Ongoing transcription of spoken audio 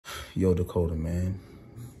Yo, Dakota, man.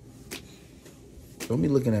 Don't be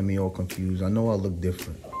looking at me all confused. I know I look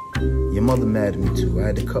different. Your mother mad at me, too. I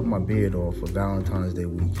had to cut my beard off for Valentine's Day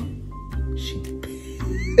weekend. She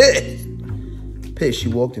pissed. Pissed. She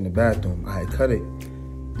walked in the bathroom. I had cut it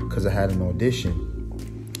because I had an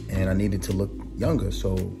audition, and I needed to look younger,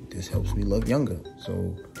 so this helps me look younger.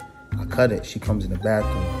 So I cut it. She comes in the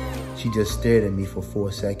bathroom. She just stared at me for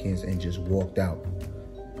 4 seconds and just walked out.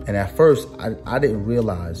 And at first, I didn't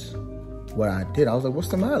realize what I did. I was like, what's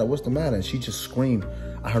the matter? What's the matter? And she just screamed.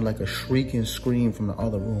 I heard like a shrieking scream from the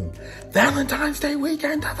other room. Valentine's Day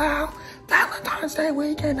weekend, Val. Valentine's Day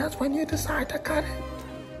weekend. That's when you decide to cut it.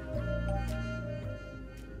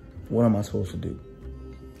 What am I supposed to do?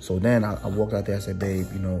 So then I walked out there. I said, babe,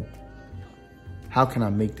 you know, how can I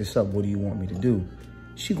make this up? What do you want me to do?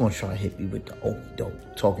 She gonna try to hit me with the okey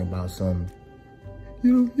doke, talking about some,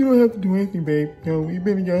 you don't have to do anything, babe. You know, we've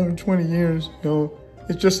been together 20 years. You know,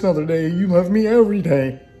 it's just another day. You love me every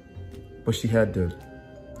day. But she had the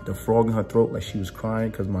frog in her throat, like she was crying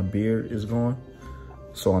because my beard is gone.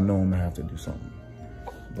 So I know I'm gonna have to do something.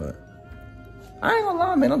 But I ain't gonna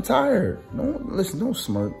lie, man, I'm tired. Don't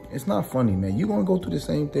smirk. It's not funny, man. You gonna go through the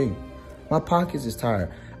same thing. My pockets is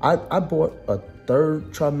tired. I bought a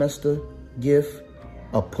 3rd trimester gift,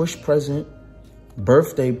 a push present,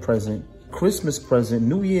 birthday present, Christmas present,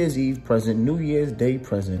 New Year's Eve present, New Year's Day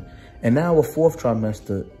present, and now a 4th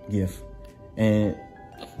trimester gift. And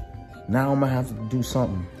now I'm gonna have to do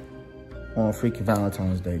something on freaking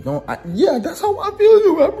Valentine's Day. Yeah, that's how I feel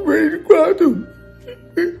too. I'm ready to cry too.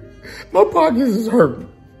 My pockets is hurting.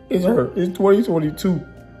 It's hurt. It's 2022.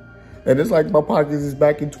 And it's like my pockets is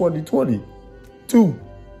back in 2022.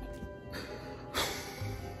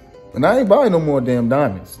 And I ain't buying no more damn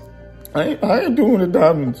diamonds. I ain't doing the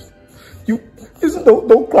diamonds.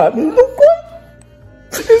 Don't clap me. Don't clap.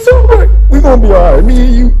 It's all right. We're gonna be all right. Me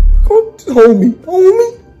and you. Hold me. Hold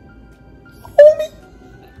me.